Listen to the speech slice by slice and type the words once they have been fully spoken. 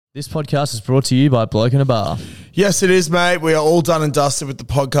This podcast is brought to you by Bloke in a Bar. Yes, it is, mate. We are all done and dusted with the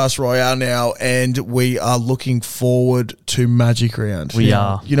podcast Royale now, and we are looking forward to Magic Round. We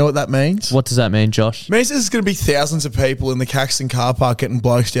are. You know what that means? What does that mean, Josh? It means there's going to be thousands of people in the Caxton car park getting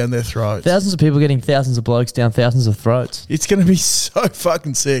blokes down their throats. Thousands of people getting thousands of blokes down thousands of throats. It's going to be so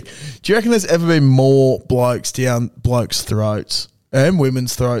fucking sick. Do you reckon there's ever been more blokes down blokes' throats? And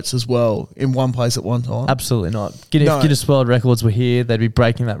women's throats as well in one place at one time? Absolutely not. If Guinness World Records were here, they'd be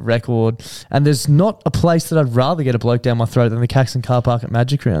breaking that record. And there's not a place that I'd rather get a bloke down my throat than the Caxton car park at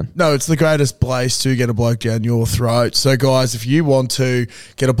Magic Round. No, it's the greatest place to get a bloke down your throat. So, guys, if you want to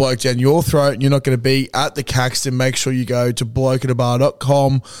get a bloke down your throat and you're not going to be at the Caxton, make sure you go to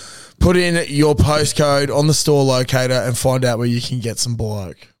blokeinabar.com, put in your postcode on the store locator and find out where you can get some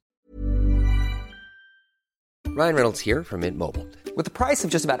bloke. Ryan Reynolds here from Mint Mobile. With the price of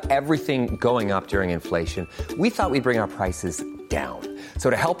just about everything going up during inflation, we thought we'd bring our prices down. So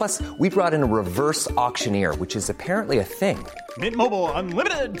to help us, we brought in a reverse auctioneer, which is apparently a thing. Mint Mobile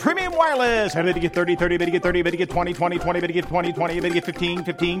Unlimited Premium Wireless. How to get 30, 30, bit to get 30, bit to get 20, 20, 20, bit to get 20, 20, bit to get 15,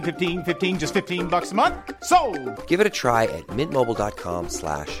 15, 15, 15, just $15 a month? Sold! Give it a try at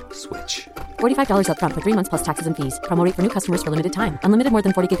mintmobile.com/switch. $45 up front for 3 months plus taxes and fees. Promo rate for new customers for limited time. Unlimited more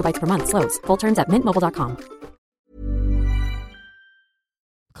than 40 gigabytes per month. Slows full terms at mintmobile.com.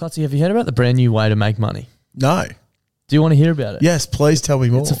 Clutzy, have you heard about the brand new way to make money? No. Do you want to hear about it? Yes, please tell me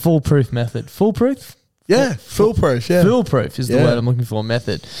more. It's a foolproof method. Foolproof? Yeah, foolproof, yeah. Foolproof is the word I'm looking for,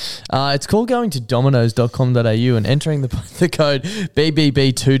 method. It's called going to dominoes.com.au and entering the code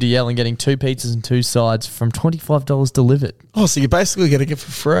BBB2DL and getting 2 pizzas and 2 sides from $25 delivered. Oh, so you're basically getting it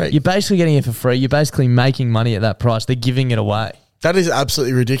for free. You're basically getting it for free. You're basically making money at that price. They're giving it away. That is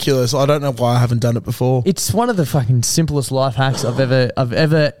absolutely ridiculous. I don't know why I haven't done it before. It's one of the fucking simplest life hacks I've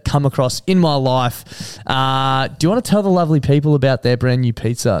ever come across in my life. Do you want to tell the lovely people about their brand new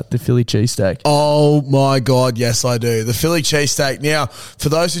pizza, the Philly cheesesteak? Oh my God, yes I do. The Philly cheesesteak. Now, for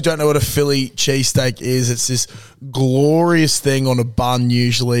those who don't know what a Philly cheesesteak is, it's this glorious thing on a bun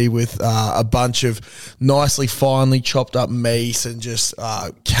usually with a bunch of nicely finely chopped up meat and just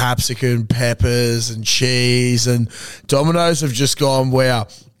capsicum, peppers and cheese. And Domino's have just gone, wow,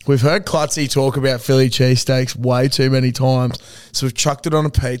 we've heard Clutzy talk about Philly cheesesteaks way too many times, so we've chucked it on a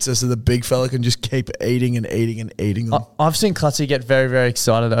pizza so the big fella can just keep eating and eating and eating them. I've seen Clutzy get very, very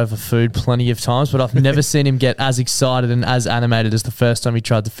excited over food plenty of times, but I've never seen him get as excited and as animated as the first time he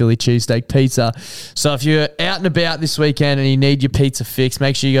tried the Philly cheesesteak pizza. So if you're out and about this weekend and you need your pizza fix,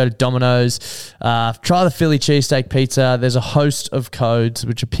 make sure you go to Domino's, try the Philly cheesesteak pizza. There's a host of codes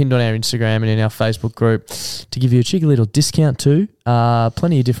which are pinned on our Instagram and in our Facebook group to give you a cheeky little discount too.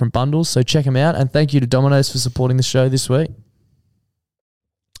 Plenty of different bundles, so check them out. And thank you to Domino's for supporting the show this week.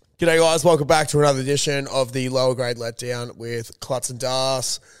 G'day guys, welcome back to another edition of the Lower Grade Letdown with Klutz and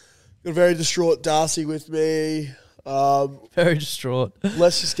Das. Got a very distraught Darcy with me. Very distraught.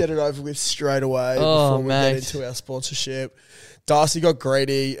 Let's just get it over with straight away before we get into our sponsorship. Darcy got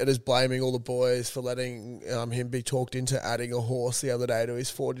greedy and is blaming all the boys for letting him be talked into adding a horse the other day to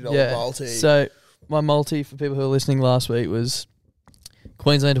his $40 multi. So my multi, for people who were listening last week, was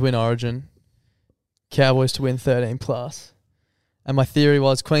Queensland to win Origin, Cowboys to win 13 plus. And my theory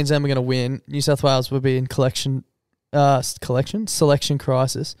was Queensland were going to win, New South Wales would be in selection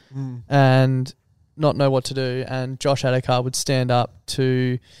crisis and not know what to do. And Josh Adokar would stand up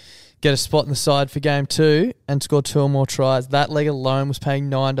to get a spot in the side for game 2 and score 2 or more tries. That leg alone was paying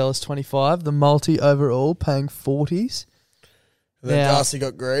 $9.25. The multi overall paying 40s. And then Darcy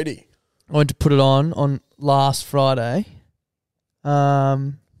got greedy. I went to put it on last Friday.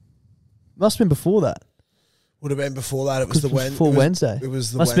 Must have been before that. Would have been before that. It was Wednesday. It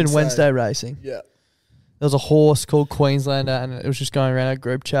was the Must have been Wednesday racing. Yeah. There was a horse called Queenslander and it was just going around our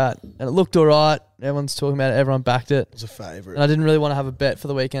group chat and it looked all right. Everyone's talking about it. Everyone backed it. It was a favourite. And I didn't really want to have a bet for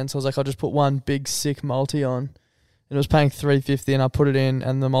the weekend, so I was like, I'll just put one big sick multi on. And it was paying $3.50 and I put it in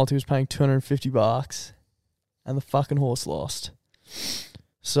and the multi was paying $250 and the fucking horse lost.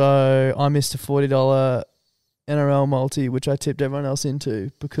 So I missed a $40 NRL multi, which I tipped everyone else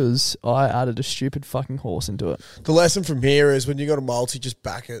into because I added a stupid fucking horse into it. The lesson from here is when you got a multi, just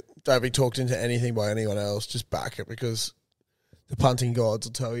back it. Don't be talked into anything by anyone else. Just back it because the punting gods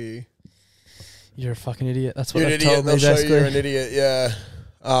will tell you. You're a fucking idiot. That's what you're they've told me, basically. basically. You're an idiot, yeah.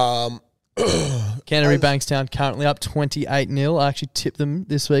 Canterbury Bankstown currently up 28-0. I actually tipped them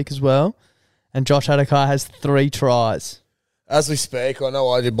this week as well. And Josh Adokar has 3 tries. As we speak, I know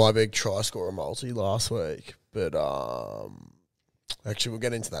I did my big try scorer multi last week. But actually, we'll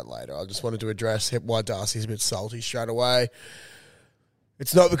get into that later. I just wanted to address why Darcy's a bit salty straight away.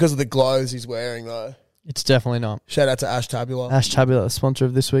 It's not because of the clothes he's wearing, though. It's definitely not. Shout out to Ash Tabula. Ash Tabula, sponsor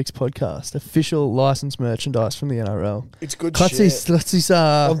of this week's podcast. Official licensed merchandise from the NRL. It's good shit. Clutzy's,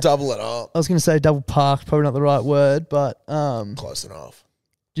 I'm doubling up. I was going to say double parked, probably not the right word, but Close enough.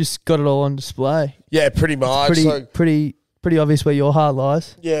 just got it all on display. Yeah, pretty much. Pretty obvious where your heart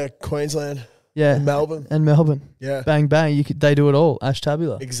lies. Yeah, Queensland. Yeah. And Melbourne. And Melbourne. Yeah. Bang, bang. They do it all. Ash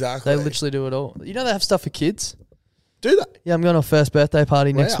Tabula. Exactly. They literally do it all. You know they have stuff for kids? Do they? Yeah, I'm going to a first birthday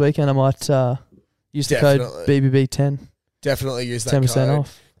party next Wow. week and I might use the code BBB10. Definitely use that 10% code.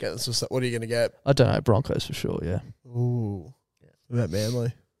 off. Get them some stuff. What are you going to get? I don't know, Broncos for sure, yeah. Ooh. What about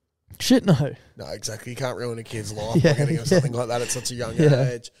Manly? Shit, no. No, exactly. You can't ruin a kid's life Yeah, by getting them something like that at such a young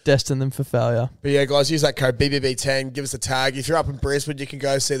age. Destin them for failure. But yeah, guys, use that code BBB10. Give us a tag. If you're up in Brisbane, you can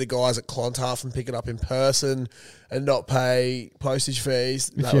go see the guys at Clontarf and pick it up in person and not pay postage fees.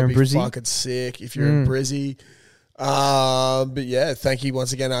 That you're would in be Brizzy. fucking sick if you're in Brizzy. But yeah, thank you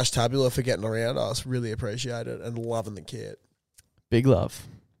once again, Ash Tabula, for getting around us. Really appreciate it and loving the kit. Big love.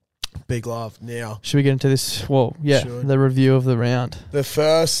 Big love. Now, Should we get into this? Well, yeah, Sure. the review of the round. the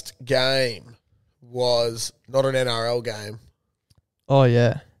first game was not an NRL game. Oh,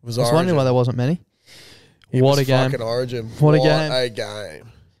 yeah. It was I was wondering Origin. why there wasn't many. It What was a game. fucking Origin. What a What game. a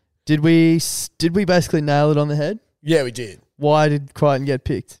game. Did we basically nail it on the head? Yeah, we did. Why did Crichton get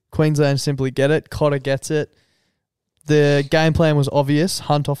picked? Queensland simply get it. Cotter gets it. The game plan was obvious.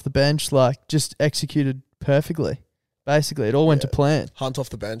 Hunt off the bench, just executed perfectly. Basically, it all went to plan. Hunt off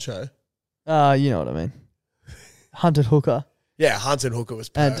the bench, eh? You know what I mean. Hunted hooker. Yeah, Hunt and Hooker was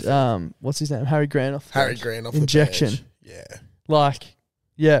perfect. And what's his name? Harry Grant off the Harry bench. Grant off Injection. the bench. Yeah.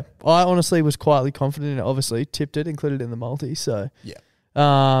 Yeah, I honestly was quietly confident in it. Obviously, tipped it, included in the multi. So, Yeah.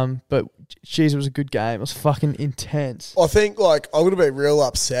 but geez, it was a good game. It was fucking intense. I think, I would have been real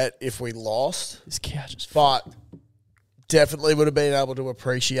upset if we lost, This couch is but definitely would have been able to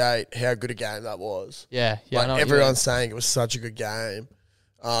appreciate how good a game that was. yeah. I know what you mean. Everyone's saying it was such a good game.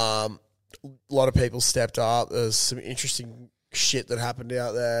 A lot of people stepped up. There's some interesting shit that happened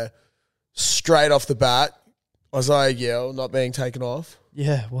out there. Straight off the bat, Isaiah Yell not being taken off.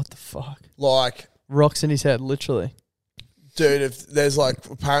 Yeah, what the fuck? Rocks in his head, literally. Dude, if there's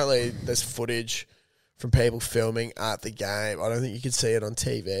apparently there's footage from people filming at the game. I don't think you could see it on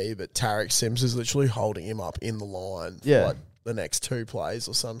TV, but Tarek Sims is literally holding him up in the line for the next 2 plays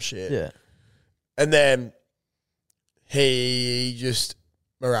or some shit. Yeah. And then he just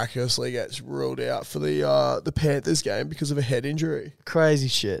miraculously gets ruled out for the Panthers game because of a head injury. Crazy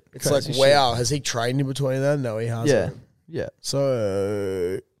shit. It's wow, has he trained in between that? No, he hasn't. Yeah.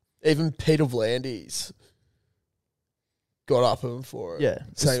 So even Peter Vlandis got up him for it. Yeah.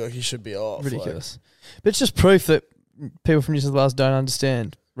 Saying he should be off. Ridiculous. But it's just proof that people from New South Wales don't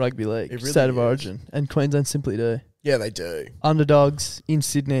understand rugby league, It really state of is. origin, and Queensland simply do. Yeah, they do. Underdogs in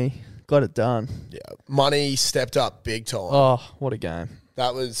Sydney, got it done. Yeah. Money stepped up big time. Oh, what a game.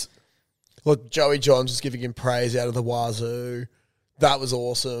 That was... Look, Joey Johns was giving him praise out of the wazoo. That was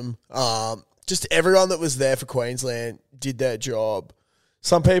awesome. Just everyone that was there for Queensland did their job.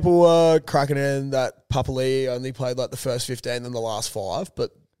 Some people were cracking in that Papali'i only played the first 15 and the last 5,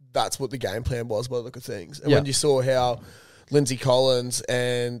 but that's what the game plan was by the look of things. And when you saw how Lindsay Collins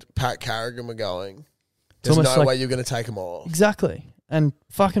and Pat Carrigan were going, there's no way you're going to take them off. Exactly. And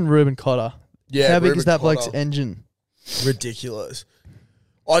fucking Ruben Cotter. Yeah, How big Ruben is that Cotter. bloke's engine? Ridiculous.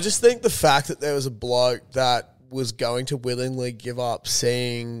 I just think the fact that there was a bloke that was going to willingly give up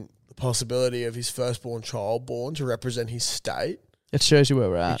seeing the possibility of his firstborn child born to represent his state, It shows you where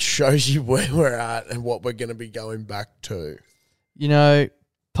we're it at. shows you where we're at and what we're going to be going back to. You know,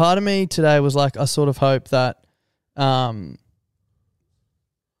 part of me today was like, I sort of hope that New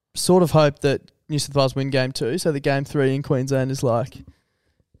South Wales win game 2, so the game 3 in Queensland is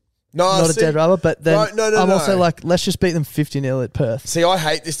not a dead rubber, but then I'm also like, let's just beat them 50-0 at Perth. See, I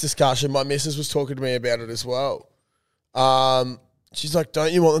hate this discussion. My missus was talking to me about it as well. She's like,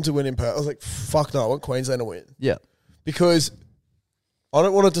 don't you want them to win in Perth? I was like, fuck no, I want Queensland to win. Yeah. Because I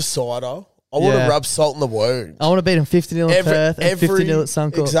don't want a decider. I want to rub salt in the wound. I want to beat them 50-0 at Perth and 50-0 at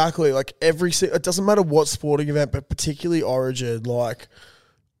Suncorp. Exactly. It doesn't matter what sporting event, but particularly Origin,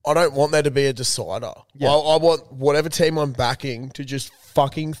 I don't want there to be a decider. Yeah. I want whatever team I'm backing to just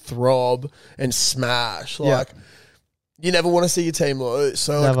fucking throb and smash. You never want to see your team lose.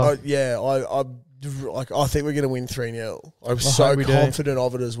 So, I think we're going to win 3-0. I'm so confident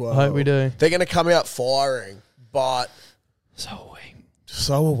of it as well. I hope we do. They're going to come out firing, but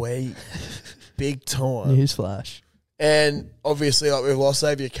So are we. Big time. newsflash. And obviously, we've lost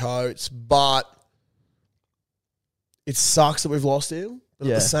Xavier Coates, but it sucks that we've lost him. But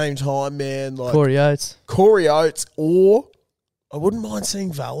at the same time, man, Corey Oates. Corey Oates or I wouldn't mind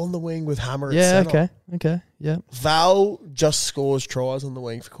seeing Val on the wing with Hammer at Yeah, centre. okay, yeah. Val just scores tries on the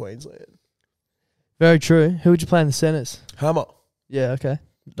wing for Queensland. Very true. Who would you play in the centres? Hammer. Yeah, okay.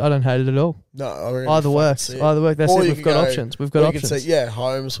 I don't hate it at all. No, I really Either fucking works. see it. Either work. That's Or it. you We've could got go- options. We've or got you options. could say,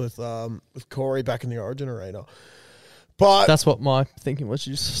 Holmes with Corey back in the Origin arena. But That's what my thinking was.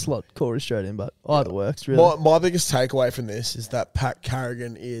 You just slot Corey straight in, but either works, really. my biggest takeaway from this is that Pat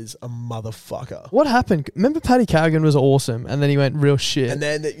Carrigan is a motherfucker. What happened? Remember Paddy Carrigan was awesome, and then he went real shit. And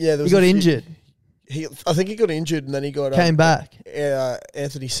then, there was he got a few- injured. I think he got injured, and then he got Came back.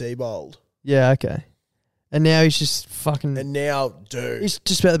 Anthony Seibold. Yeah, okay. And now he's just fucking... And now, dude. he's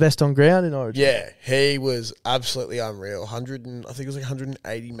just about the best on ground in Origin. Yeah, he was absolutely unreal. I think it was like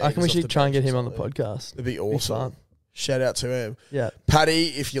 180 meters. I reckon we off should the try and bench get or him on the something. podcast. It'd be awesome. fun. Shout out to him. Yeah. Paddy,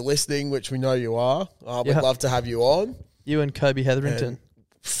 if you're listening, which we know you are, we'd Yeah. love to have you on. You and Kobe Hetherington. And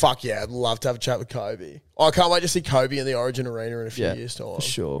fuck yeah, I'd love to have a chat with Kobe. I can't wait to see Kobe in the Origin arena in a few Yeah, years' time. for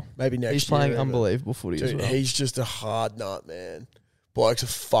sure. Maybe next year. He's playing even. unbelievable footy as Dude, well. he's just a hard nut, man. Bloke's a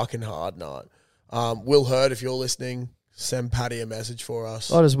fucking hard nut. Will Hurd, if you're listening, send Paddy a message for us.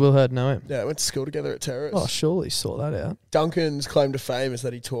 Oh, does Will Hurd know him? Yeah, went to school together at Terrace. Oh, surely sort that out. Duncan's claim to fame is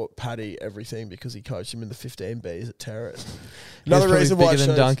that he taught Paddy everything because he coached him in the 15Bs at Terrace. Another He's reason probably why it bigger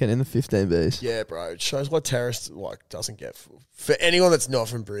than shows, Duncan in the 15Bs. yeah, bro, it shows why Terrace doesn't get for anyone that's not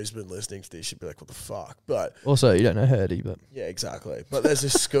from Brisbane listening to this, you'd be like, what the fuck? But Also, you don't know Hurdy, but yeah, exactly. But there's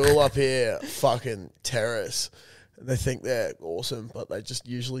this school up here, fucking Terrace. They think they're awesome, but they just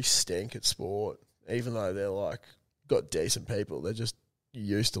usually stink at sport, even though they're like got decent people. They're just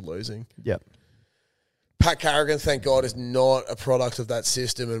used to losing. yep. Pat Carrigan, thank God, is not a product of that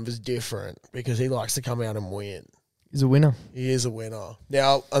system and was different because he likes to come out and win. He's a winner. He is a winner.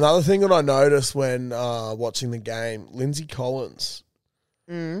 Now, another thing that I noticed when watching the game, Lindsay Collins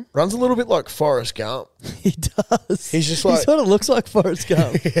runs a little bit like Forrest Gump. He does. He's just he like- sort of looks like Forrest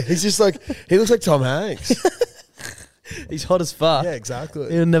Gump. He's just like, he looks like Tom Hanks. He's hot as fuck. Yeah,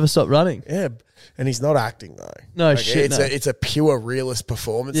 exactly. He'll never stop running. Yeah, and he's not acting though. No, shit, It's no. it's a pure realist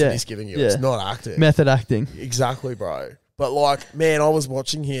performance Yeah, that he's giving you. yeah. It's not acting. Method acting. Exactly, bro. But like, man, I was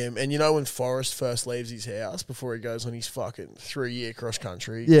watching him, and you know when Forrest first leaves his house before he goes on his fucking 3-year cross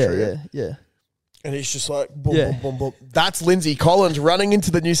country Yeah, trip, yeah. and he's just like, boom, Yeah. boom, boom, boom. That's Lindsay Collins running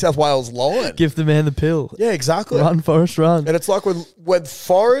into the New South Wales line. Give the man the pill. Yeah, exactly. Run, Forrest, run. And it's like when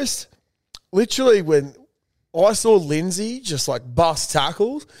Forrest, literally when I saw Lindsay just like bust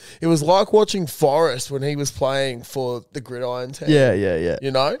tackles, it was like watching Forrest when he was playing for the Gridiron team. Yeah.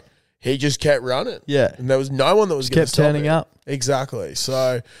 You know? He just kept running. Yeah. And there was no one that was going to Kept stop turning him. up. Exactly.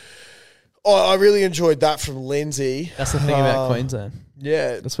 So I really enjoyed that from Lindsay. That's the thing about Queensland.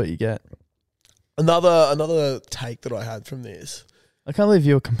 Yeah. That's what you get. Another take that I had from this. I can't believe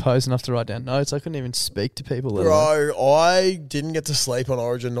you were composed enough to write down notes. I couldn't even speak to people. Bro, I didn't get to sleep on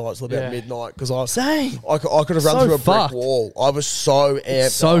Origin nights till about Yeah. midnight because I Same. could have run So through a fucked. brick wall. I was so amped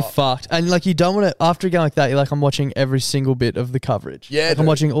So up. fucked. And like you don't want to, after a game like that, you're like, I'm watching every single bit of the coverage. Yeah, Like I'm dude.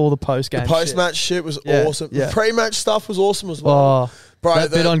 watching all the post-game The post-match shit was Yeah, awesome. yeah. The pre-match stuff was awesome as shit. well. Oh, Bro, that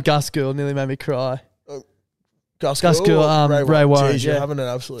bit on Gus Gould nearly made me cry. Gus Gould, or Ray Warren, Jeez, you're yeah. having an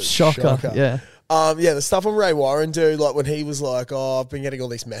absolute Shocker. Yeah. Yeah, the stuff on Ray Warren, dude, like when he was like, oh, I've been getting all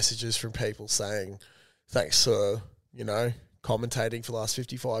these messages from people saying, thanks, sir, you know, commentating for the last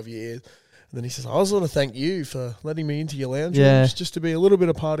 55 years. And then he says, I just want to thank you for letting me into your lounge Yeah. rooms just to be a little bit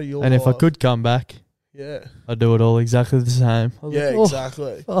a part of your And if I life." could come back, Yeah. I'd do it all exactly the same. I was Yeah, like, oh,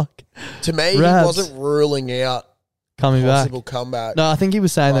 exactly. fuck. To me, Rabs. he wasn't ruling out Coming back. possible comeback. No, I think he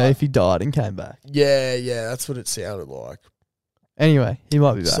was saying that Right. if he died and came back. Yeah, that's what it sounded like. Anyway, he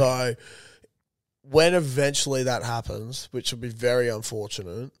might be back. So when eventually that happens, which will be very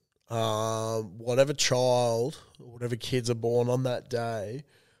unfortunate, whatever child or whatever kids are born on that day,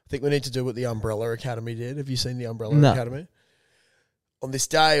 I think we need to do what the Umbrella Academy did. Have you seen the Umbrella No. Academy? On this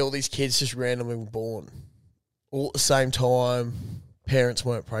day, all these kids just randomly were born. All at the same time, parents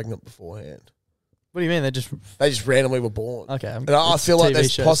weren't pregnant beforehand. What do you mean? They just They just randomly were born. okay. And I it's feel a like TV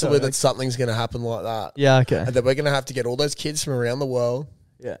there's show, possibly so- that something's going to happen like that. Yeah. Okay. And then we're going to have to get all those kids from around the world,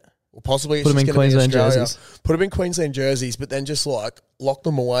 Yeah. or possibly it's Put them just in gonna be Queensland Australia. jerseys. Put them in Queensland jerseys, but then just like lock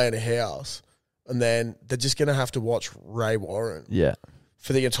them away in a house, and then they're just going to have to watch Ray Warren Yeah.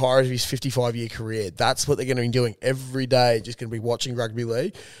 for the entirety of his 55-year career. That's what they're going to be doing every day, just going to be watching rugby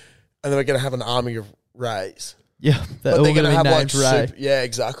league, and then we're going to have an army of Rays. Yeah. They're But all they're going to gonna be have named like Ray. yeah,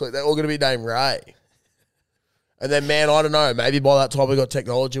 exactly. They're all going to be named Ray. And then, man, I don't know. Maybe by that time we got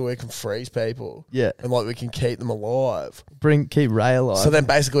technology where we can freeze people. Yeah. And like we can keep them alive. Keep Ray alive. So then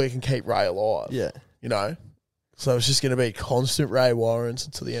basically we can keep Ray alive. yeah. You know? So it's just going to be constant Ray Warrens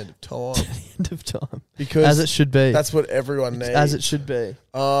until the end of time. End of time. Because as it should be. That's what everyone needs. As it should be.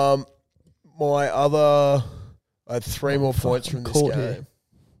 I had 3 more points from this game. Here.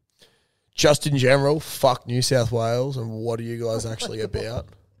 Just in general, fuck New South Wales, and what are you guys actually about?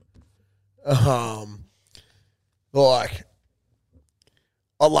 Like,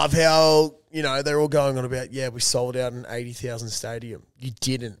 I love how, they're all going on about, we sold out an 80,000 stadium. You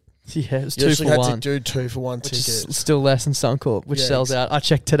didn't. Yeah, it was You 2 actually for had 1. to do 2 for 1 which tickets. is still less than Suncorp, which sells out. I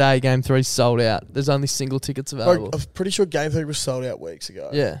checked today, Game 3 sold out. There's only single tickets available. I'm pretty sure Game 3 was sold out weeks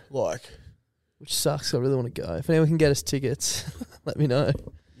ago. Yeah. Which sucks. I really want to go. If anyone can get us tickets, let me know.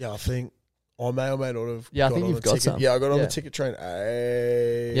 Yeah, I think I may or may not have. Yeah, I think you've got ticket. some. Yeah, I got on the ticket train.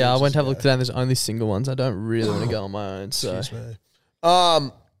 Yeah, I went to have a look today, and there's only single ones. I don't really want to go on my own. So, excuse me.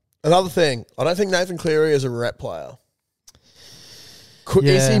 Another thing, I don't think Nathan Cleary is a rep player.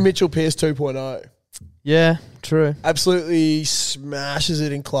 Is he Mitchell Pearce 2.0? Yeah, true. Absolutely smashes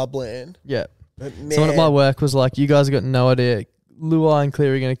it in clubland. Yeah. But someone at my work was like, "You guys have got no idea. Luai and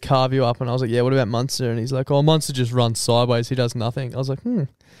Cleary are going to carve you up." And I was like, "Yeah, what about Munster?" And he's like, "Oh, Munster just runs sideways. He does nothing." I was like,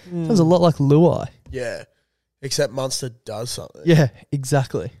 sounds a lot like Luai. Yeah, except Munster does something. Yeah,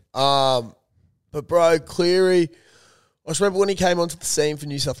 exactly. But bro, Cleary, I just remember when he came onto the scene for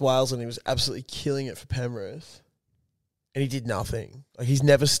New South Wales and he was absolutely killing it for Penrith. And he did nothing. Like, he's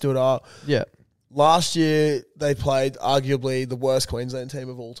never stood up. Yeah. Last year, they played arguably the worst Queensland team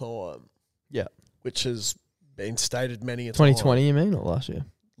of all time. Yeah. Which has been stated many a time. 2020, you mean, or last year?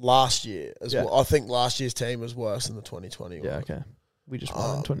 Last year as well. I think last year's team was worse than the 2020 one. Yeah, okay. We just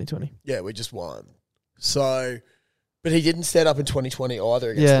won in 2020. Yeah, we just won. So, but he didn't stand up in 2020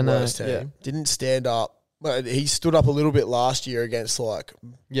 either against the worst team. Yeah. Didn't stand up. But he stood up a little bit last year against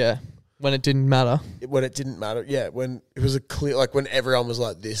Yeah. When it didn't matter. When it didn't matter. Yeah, when it was a clear, when everyone was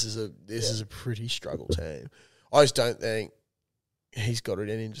like, this is a pretty struggle team. I just don't think he's got it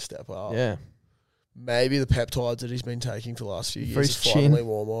in him to step up. Yeah. Maybe the peptides that he's been taking for the last few for years finally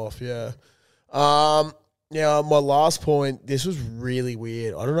warm off. Yeah. Now, my last point, this was really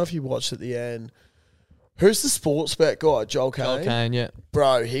weird. I don't know if you watched at the end. Who's the sports bet guy? Joel Kane? Joel Kane, yeah.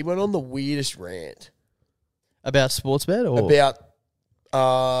 Bro, he went on the weirdest rant. About sports bet or? About,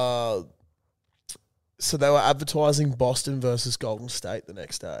 so they were advertising Boston versus Golden State the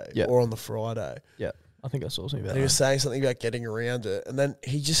next day or on the Friday. Yeah, I think I saw something about that. He was saying something about getting around it. And then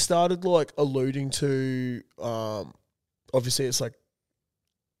he just started alluding to, obviously it's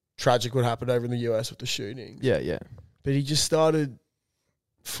tragic what happened over in the US with the shooting. Yeah, yeah. But he just started,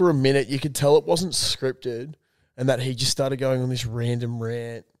 for a minute, you could tell it wasn't scripted and that he just started going on this random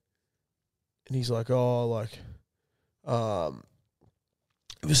rant. And he's like, it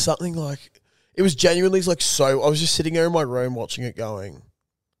was something it was genuinely so, I was just sitting there in my room watching it going,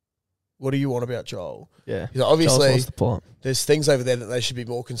 what do you want about Joel? Yeah. He's like, obviously, the point. There's things over there that they should be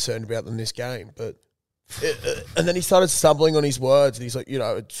more concerned about than this game. But and then he started stumbling on his words and he's like,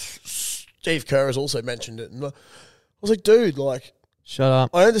 Steve Kerr has also mentioned it. And I was like, dude, shut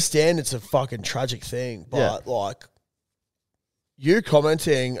up. I understand it's a fucking tragic thing, but you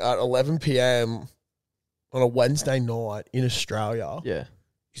commenting at 11 p.m. on a Wednesday night in Australia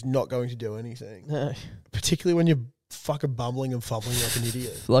is not going to do anything. No. Particularly when you're fucking bumbling and fumbling like an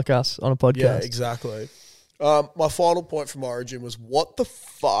idiot. Like us on a podcast. Yeah, exactly. My final point from Origin was, what the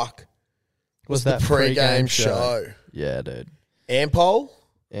fuck was that pre-game show? Yeah, dude. Ampol?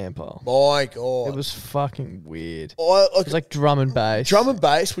 Ampol. My God. It was fucking weird. It was like drum and bass. Drum and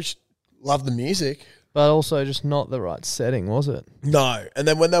bass, which love the music. But also just not the right setting, was it? No. And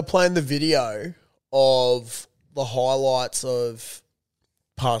then when they were playing the video of the highlights of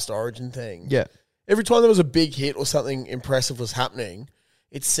past Origin things. Yeah. Every time there was a big hit or something impressive was happening,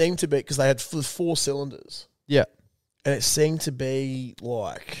 it seemed to be, because they had 4 cylinders. Yeah. And it seemed to be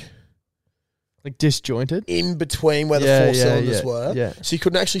like disjointed? In between where the 4 cylinders were. Yeah. So you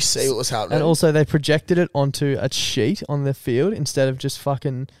couldn't actually see what was happening. And also they projected it onto a sheet on the field instead of just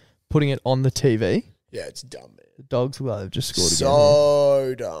fucking putting it on the TV. Yeah, it's dumb, man. The Dogs look like they've just scored again.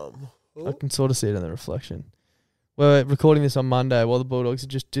 So dumb. I can sort of see it in the reflection. We're recording this on Monday while the Bulldogs are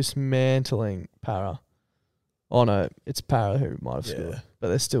just dismantling Para. Oh no, it's Para who might have scored, but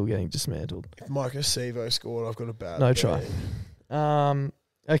they're still getting dismantled. If Mike Acevo scored, I've got a bad No try.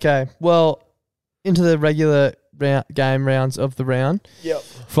 Okay, well, into the regular game rounds of the round. Yep.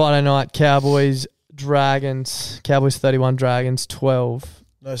 Friday night, Cowboys, Dragons. Cowboys 31, Dragons 12.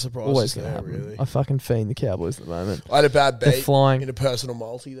 No surprises Always there, gonna happen. really. I fucking fiend the Cowboys at the moment. I had a bad beat. They're flying. In a personal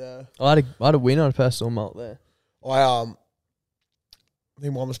multi there. I had a win on a personal mult there. I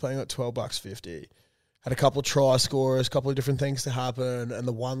think one was paying $12.50. Had a couple of try scorers, a couple of different things to happen, and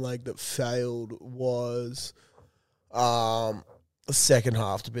the one leg that failed was The second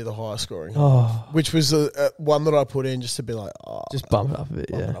half to be the highest scoring half, which was one that I put in just to be like, just bump it up a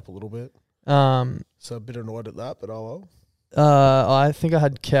bit, bump it up a little bit. So a bit annoyed at that, but oh well. I think I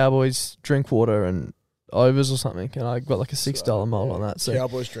had Cowboys Drinkwater and overs or something, and I got like a $6 mold on that. So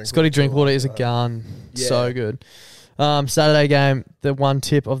Cowboys Drinkwater. Scotty Drinkwater is a gun. Yeah. So good. Saturday game, the one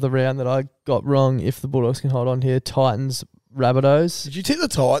tip of the round that I got wrong, if the Bulldogs can hold on here, Titans Rabbitohs. Did you tip the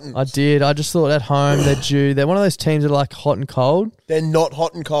Titans? I did. I just thought at home they're due. They're one of those teams that are like hot and cold. They're not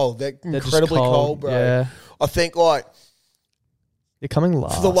hot and cold. They're incredibly cold, bro. Yeah. I think like they're coming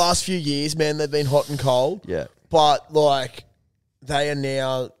last. For the last few years, man, they've been hot and cold. Yeah. But like they are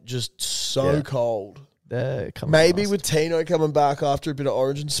now just so cold. They're coming Maybe last. With Tino coming back after a bit of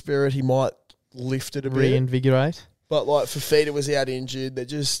origin spirit, he might lift it a bit. Reinvigorate. But like Fafita was out injured. They're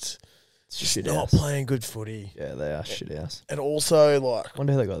just not playing good footy. Yeah, they are shit house. And also like,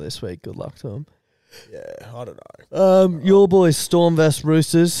 wonder who they got this week. Good luck to them. Yeah, I don't know. Your boys Storm vs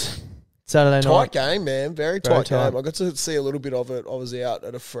Roosters Saturday night. Tight game, man. Very tight game. I got to see a little bit of it. I was out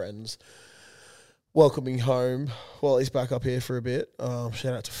at a friend's, welcoming home while he's back up here for a bit. Shout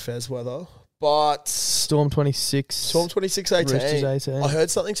out to Fez Weather. But Storm 26. Storm 26-18. Roosters 18. I heard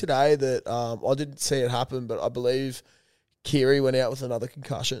something today that I didn't see it happen, but I believe Kiri went out with another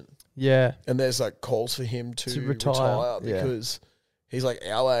concussion. Yeah. And there's like calls for him to retire because he's like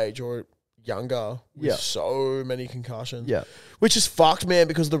our age or younger with so many concussions. Yeah. Which is fucked, man,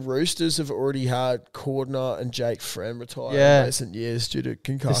 because the Roosters have already had Cordner and Jake Friend retire in recent years due to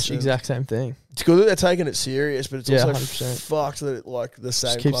concussion. It's the exact same thing. It's good that they're taking it serious, but it's also 100%. fucked that like the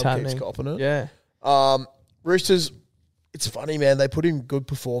same keeps club happening. keeps copping it. Yeah. Roosters, it's funny, man. They put in good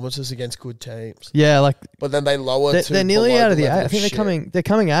performances against good teams. Yeah, like but then they lower. They're nearly out of the 8. I think they're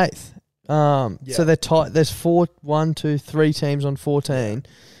coming 8th. So they're tight. There's 3 teams on 14.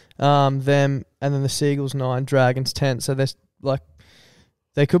 Them and then the Seagulls 9, Dragons 10. So there's like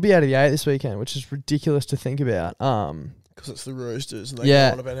they could be out of the 8 this weekend, which is ridiculous to think about. Because it's the Roosters. And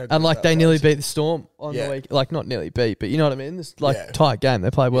they and like they nearly beat the Storm on the week. Like not nearly beat, but you know what I mean. It's like tight game.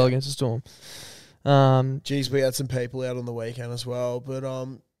 They played well against the Storm. Geez, we had some people out on the weekend as well, but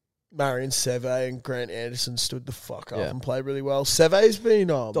Marion Seve and Grant Anderson stood the fuck up and played really well. Seve's been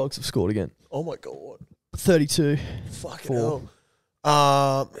Dogs have scored again. Oh my god, 32. Fucking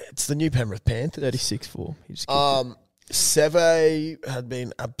hell. It's the new Penrith Panthers. 36-4. He just Seve had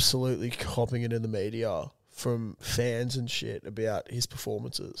been absolutely copping it in the media from fans and shit about his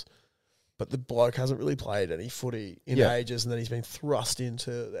performances. But the bloke hasn't really played any footy in ages, and then he's been thrust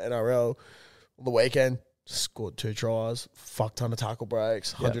into the NRL on the weekend. Scored 2 tries, fuck ton of tackle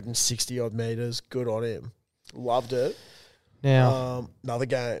breaks, 160 odd meters. Good on him. Loved it. Now, another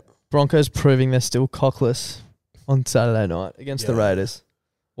game. Broncos proving they're still cockless on Saturday night against the Raiders.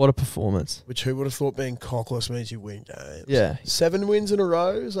 What a performance. Which who would have thought being cockless means you win games? Yeah. 7 wins in a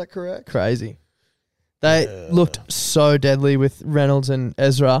row, is that correct? Crazy. They looked so deadly with Reynolds and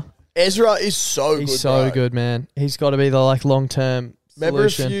Ezra. Ezra is so good, He's so good, man. He's got to be the like long-term Remember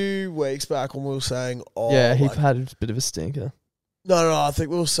solution. a few weeks back when we were saying, he had a bit of a stinker. No, I think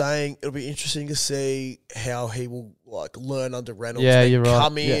we were saying it'll be interesting to see how he will like learn under Reynolds. Yeah, you're right.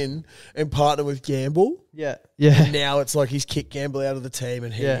 Come in and partner with Gamble. Yeah. And now it's like he's kicked Gamble out of the team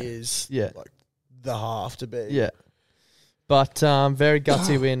and he is like the half to be. Yeah. But very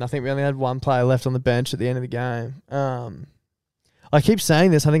gutsy win. I think we only had one player left on the bench at the end of the game. I keep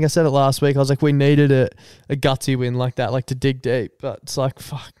saying this. I think I said it last week. I was like, we needed a gutsy win like that, like to dig deep. But it's like,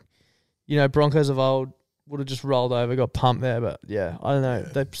 fuck. You know, Broncos of old would have just rolled over, got pumped there. But yeah, I don't know.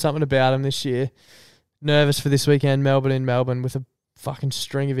 There's something about them this year. Nervous for this weekend. Melbourne in Melbourne with a fucking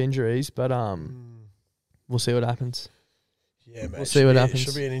string of injuries. But we'll see what happens. Yeah, mate. We'll see what happens.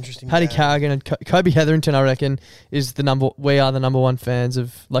 Should be an interesting Paddy game. Carrigan and Kobe Hetherington, I reckon, is we are the number one fans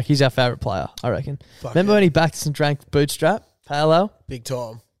of, like, he's our favourite player, I reckon. Remember when he backed us and drank Bootstrap? Parallel? Big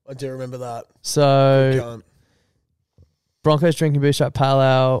time. I do remember that. So, Broncos drinking Bootstrap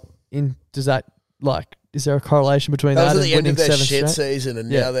Parallel, is there a correlation between that, was and at the end winning of their 7 shit straight? season and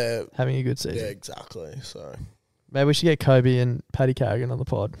now they're having a good season. Yeah, exactly. So maybe we should get Kobe and Paddy Carrigan on the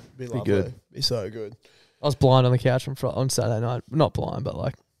pod. be good. Be so good. I was blind on the couch on Saturday night. Not blind, but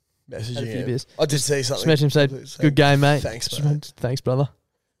like Messaging had a few him. beers. I did see something. Just mentioned him, said, good game, mate. Thanks, mate. Thanks, brother.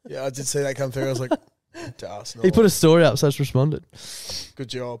 Yeah, I did see that come through. I was like, das. He put a story up, so I just responded. Good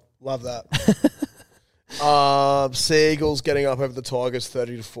job. Love that. Seagulls getting up over the Tigers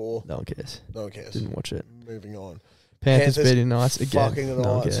 30-4. No one cares. No one cares. Didn't watch it. Moving on. Panthers beating Knights again. Fucking the no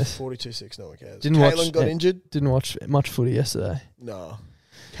one Knights. cares. 42-6. No one cares. Caitlin got injured. Didn't watch much footy yesterday. No.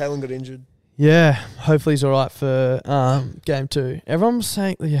 Caitlin got injured. Yeah, hopefully he's all right for game 2. Everyone was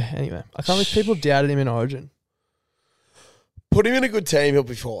saying, anyway, I can't believe people doubted him in Origin. Put him in a good team, he'll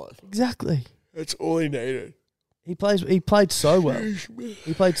be fine. Exactly. That's all he needed. He played so well.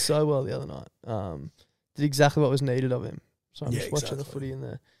 He played so well the other night. Did exactly what was needed of him. So I'm just watching the footy in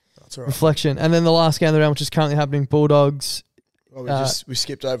there. That's all right. Reflection. And then the last game of the round, which is currently happening, Bulldogs. Well, we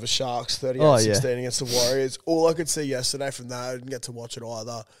skipped over Sharks 38-16 against the Warriors. All I could see yesterday from that, I didn't get to watch it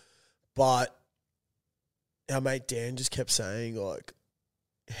either. But our mate Dan just kept saying, like,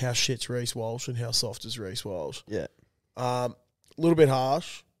 how shit's Reece Walsh and how soft is Reece Walsh. Yeah. A little bit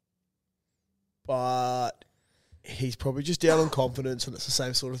harsh, but he's probably just down on confidence, and it's the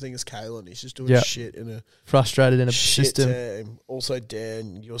same sort of thing as Kalen. He's just doing shit in a frustrated in a shit system. team. Also,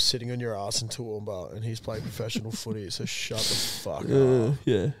 Dan, you're sitting on your ass in Toowoomba, and he's playing professional footy, so shut the fuck up.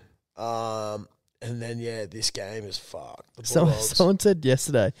 Yeah. And then this game is fucked. The Someone said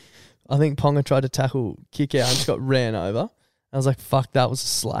yesterday, I think Ponga tried to tackle kick out and just got ran over. I was like, fuck, that was a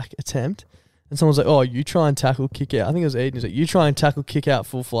slack attempt. And someone was like, oh, you try and tackle kick out. I think it was Eden. He was like, you try and tackle kick out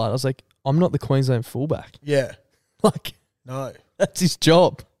full flight. I was like, I'm not the Queensland fullback. Yeah. Like, no. That's his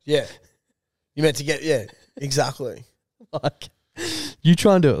job. Yeah. You meant to get, exactly. Like, you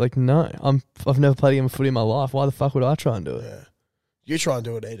try and do it. Like, no, I've never played a game of footy in my life. Why the fuck would I try and do it? Yeah. You try and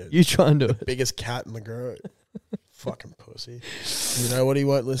do it, Eden. You try and do it. Biggest cat in the group. Fucking pussy. You know what? He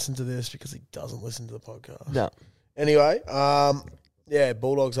won't listen to this because he doesn't listen to the podcast. No. Anyway,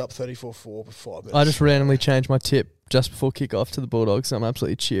 Bulldogs up 34-4 with 5 minutes. I just randomly changed my tip just before kick-off to the Bulldogs, so I'm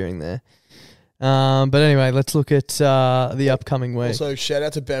absolutely cheering there. But anyway, let's look at the upcoming week. Also, shout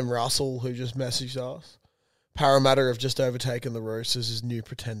out to Ben Russell, who just messaged us. Parramatta have just overtaken the Roosters as new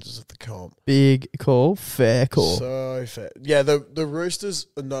pretenders of the comp. Big call, fair call. So fair. Yeah, the Roosters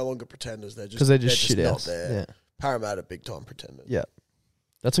are no longer pretenders. They're just shit not house. there. Yeah. Parramatta, big time pretenders. Yeah.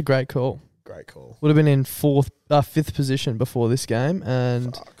 That's a great call. Great call. Would have been in fifth position before this game,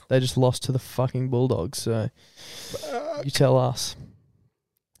 and they just lost to the fucking Bulldogs. So you tell us.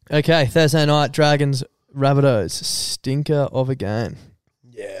 Okay, Thursday night, Dragons, Rabbitohs, stinker of a game.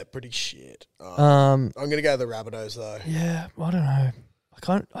 Yeah, pretty shit. I'm gonna go the Rabbitohs though. Yeah, I don't know.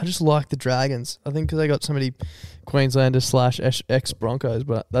 I just like the Dragons. I think because they got so many Queenslanders / ex Broncos,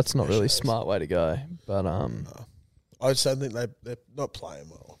 but that's not really a smart way to go. But I just don't think they're not playing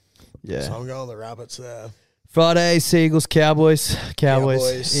well. Yeah. So I'm going the Rabbits there. Friday, Seagulls, Cowboys,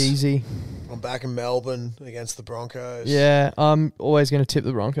 easy. I'm back in Melbourne against the Broncos. Yeah, I'm always going to tip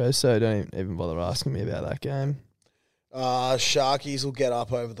the Broncos, so don't even bother asking me about that game. Sharkies will get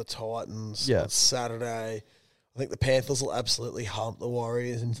up over the Titans on Saturday. I think the Panthers will absolutely hump the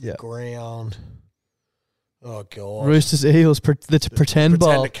Warriors into the ground. Oh, God. Roosters, Eels, the pretend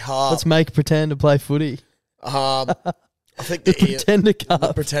bowl. Cup. Let's make pretend to play footy. I think the Pretender Cup.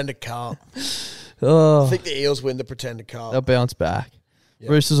 The Pretender Cup. Oh. I think the Eels win the Pretender Cup. They'll bounce back. Yep.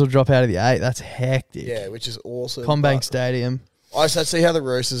 Roosters will drop out of the 8. That's hectic. Yeah, which is awesome. Combank Stadium. I just see how the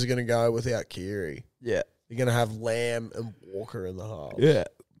Roosters are going to go without Keary. Yeah. You're going to have Lamb and Walker in the half. Yeah.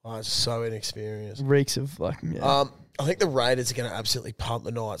 Oh, it's so inexperienced. Reeks of I think the Raiders are going to absolutely pump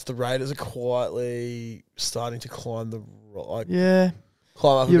the Knights. The Raiders are quietly starting to climb the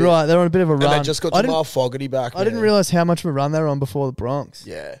climb up. You're right. They're on a bit of a run. And they just got Jamal Fogarty back. I didn't realise how much of a run they were on before the Bronx.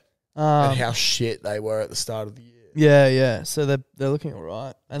 Yeah. And how shit they were at the start of the year. Yeah. So they're looking all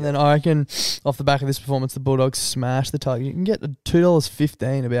right. And then I reckon off the back of this performance, the Bulldogs smash the Tigers. You can get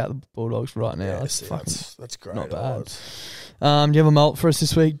 $2.15 about the Bulldogs right now. Yeah, that's great. Not bad. Do you have a malt for us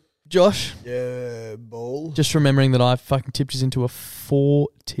this week, Josh? Yeah, ball. Just remembering that I fucking tipped us into a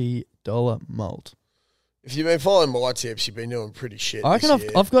 $40 malt. If you've been following my tips, you've been doing pretty shit. I reckon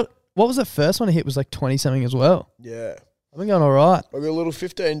I've got, what was that first one I hit was like 20 something as well. Yeah. I've been going all right. I got a little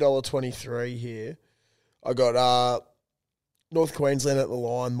 $15.23 here. I got North Queensland at the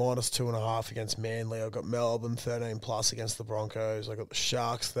line, -2.5 against Manly. I got Melbourne 13+ against the Broncos. I got the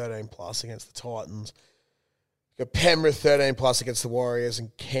Sharks 13+ against the Titans. I got Penrith 13+ against the Warriors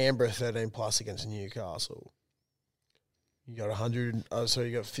and Canberra 13+ against Newcastle. You got you got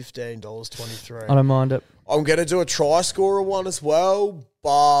 $15.23. I don't mind it. I'm going to do a try scorer one as well,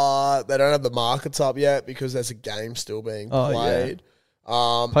 but they don't have the markets up yet because there's a game still being played.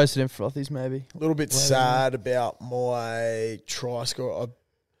 Yeah. Posted in frothies maybe. A little bit sad about my try score.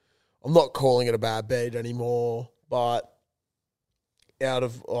 I'm not calling it a bad beat anymore, but out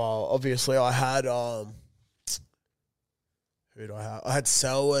of obviously I had who did I have? I had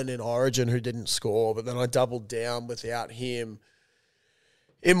Selwyn in Origin who didn't score, but then I doubled down without him.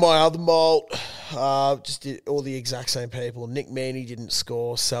 In my other malt, just did all the exact same people. Nick Meaney didn't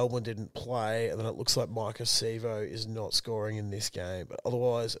score. Selwyn didn't play. And then it looks like Micah Sevo is not scoring in this game. But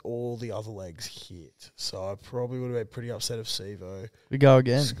otherwise, all the other legs hit. So I probably would have been pretty upset if Sevo we go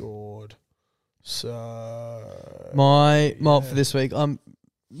again. Scored. So My malt for this week, I'm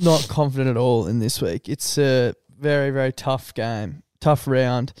not confident at all in this week. It's a very, very tough game, tough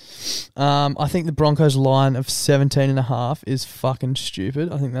round. I think the Broncos line of 17.5 is fucking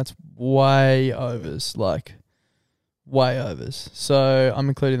stupid. I think that's way overs, like way overs. So I'm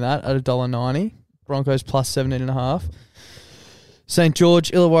including that at $1.90. Broncos plus 17.5. St.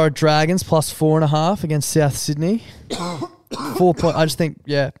 George Illawarra Dragons plus 4.5 against South Sydney. 4 point. I just think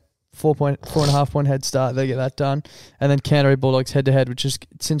 4.5 point head start. They get that done, and then Canterbury Bulldogs head to head, which is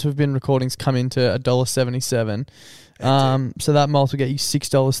since we've been recording, has come into $1.77. So that malt will get you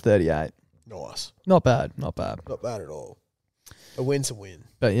 $6.38. Nice. Not bad. Not bad. Not bad at all. A win's a win.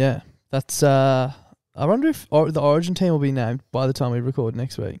 But yeah, that's. I wonder if the Origin team will be named by the time we record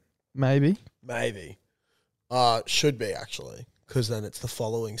next week. Maybe. Should be actually, because then it's the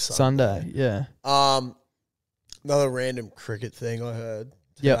following Sunday. Yeah. Another random cricket thing I heard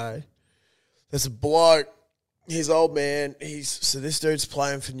today. Yep. There's a bloke, his old man, so this dude's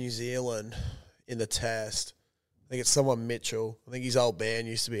playing for New Zealand in the test. I think it's someone Mitchell. I think his old man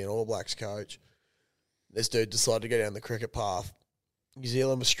used to be an All Blacks coach. This dude decided to go down the cricket path. New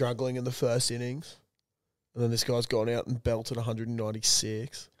Zealand was struggling in the first innings. And then this guy's gone out and belted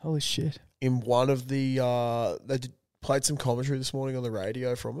 196. Holy shit. In one of the, played some commentary this morning on the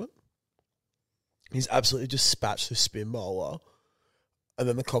radio from it. He's absolutely dispatched the spin bowler. And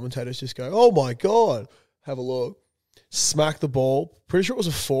then the commentators just go, oh my God, have a look. Smack the ball. Pretty sure it was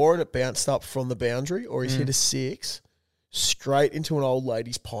a 4 and it bounced up from the boundary, or he's hit a 6 straight into an old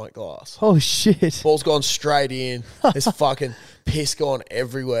lady's pint glass. Holy shit. Ball's gone straight in. There's fucking piss gone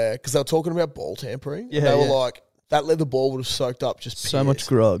everywhere because they were talking about ball tampering. Yeah, they were like, that leather ball would have soaked up just piss. So much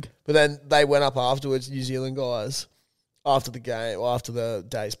grog. But then they went up afterwards, New Zealand guys, after the game, or after the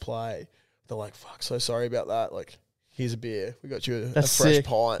day's play. They're like, fuck, so sorry about that. Like, here's a beer. We got you a fresh sick.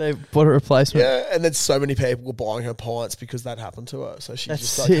 pint. They bought a replacement. Yeah, and then so many people were buying her pints because that happened to her. So she That's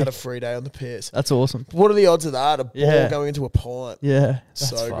just like sick. had a free day on the piss. That's awesome. What are the odds of that? A ball Yeah. going into a pint. Yeah. That's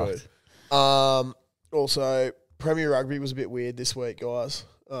So fucked. good. Also, Premier Rugby was a bit weird this week, guys.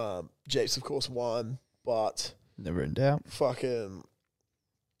 Jeeps, of course, won, but Never in doubt. fucking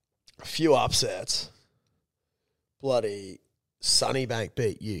a few upsets. Bloody Sunnybank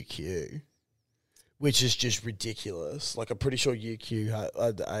beat UQ, which is just ridiculous. Like, I'm pretty sure UQ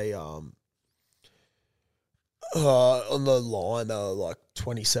had a on the line they were like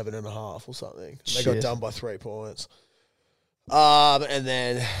 27.5 or something. They got Shit. done by 3 points. And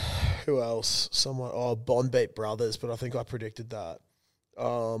then who else? Bond beat Brothers, but I think I predicted that.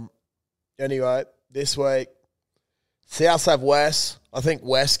 Anyway, this week, Souths have West. I think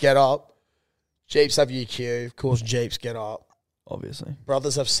West get up. Jeeps have UQ. Of course, Jeeps get up. Obviously.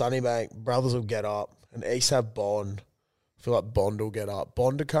 Brothers have Sunnybank. Brothers will get up. And East have Bond. I feel like Bond will get up.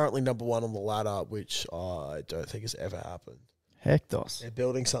 Bond are currently number 1 on the ladder, which I don't think has ever happened. Heck dos. They're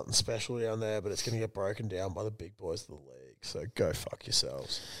building something special down there, but it's going to get broken down by the big boys of the league. So go fuck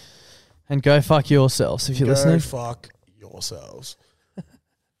yourselves. And go fuck yourselves if you're Go listening. fuck yourselves.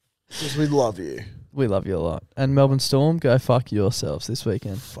 Because we love you. We love you a lot. And Melbourne Storm, go fuck yourselves this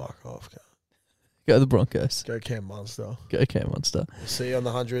weekend. Fuck off, guys. Go the Broncos. Go Cam Munster. Go Cam Monster. We'll see you on the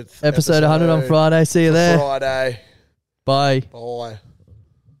 100th Episode 100 on Friday. See you there. Friday. Bye. Bye.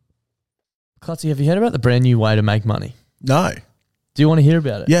 Clutzy, have you heard about the brand new way to make money? No. Do you want to hear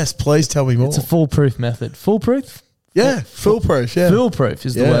about it? Yes, please tell me more. It's a foolproof method. Foolproof? Yeah, foolproof, yeah. Foolproof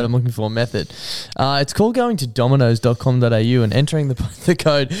is the Yeah. word I'm looking for, method. It's called going to dominoes.com.au and entering the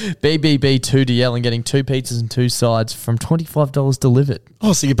code BBB2DL and getting 2 pizzas and 2 sides from $25 delivered.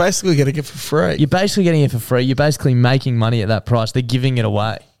 Oh, so you're basically getting it for free. You're basically getting it for free. You're basically making money at that price. They're giving it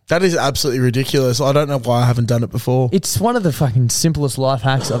away. That is absolutely ridiculous. I don't know why I haven't done it before. It's one of the fucking simplest life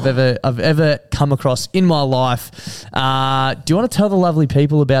hacks I've ever come across in my life. Do you want to tell the lovely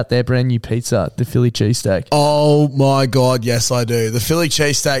people about their brand new pizza, the Philly cheesesteak? Oh my God, yes I do. The Philly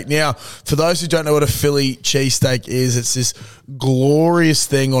cheesesteak. Now, for those who don't know what a Philly cheesesteak is, it's this glorious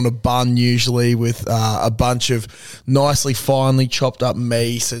thing on a bun usually with a bunch of nicely finely chopped up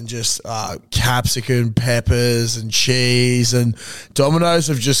meat and just capsicum, peppers and cheese. And Domino's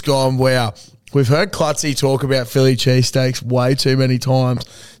have just gone, wow, we've heard Clutzy talk about Philly cheesesteaks way too many times.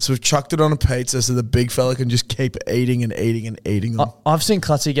 So we've chucked it on a pizza so the big fella can just keep eating and eating and eating them. I've seen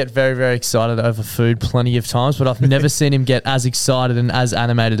Clutzy get very, very excited over food plenty of times, but I've never seen him get as excited and as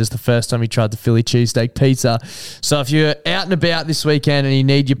animated as the first time he tried the Philly cheesesteak pizza. So if you're out and about this weekend and you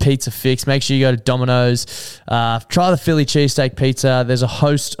need your pizza fix, make sure you go to Domino's. Try the Philly cheesesteak pizza. There's a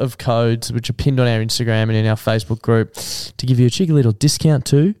host of codes which are pinned on our Instagram and in our Facebook group to give you a cheeky little discount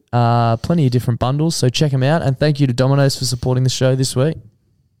too. Plenty of different bundles, so check them out. And thank you to Domino's for supporting the show this week.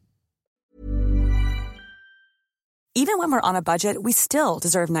 Even when we're on a budget, we still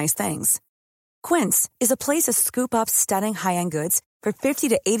deserve nice things. Quince is a place to scoop up stunning high-end goods for 50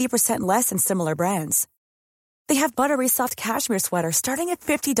 to 80% less than similar brands. They have buttery soft cashmere sweaters starting at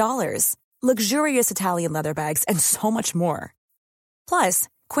 $50, luxurious Italian leather bags, and so much more. Plus,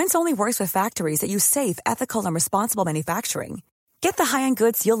 Quince only works with factories that use safe, ethical, and responsible manufacturing. Get the high-end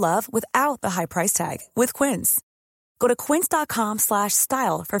goods you'll love without the high price tag with Quince. Go to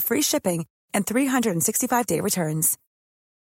quince.com/style for free shipping and 365-day returns.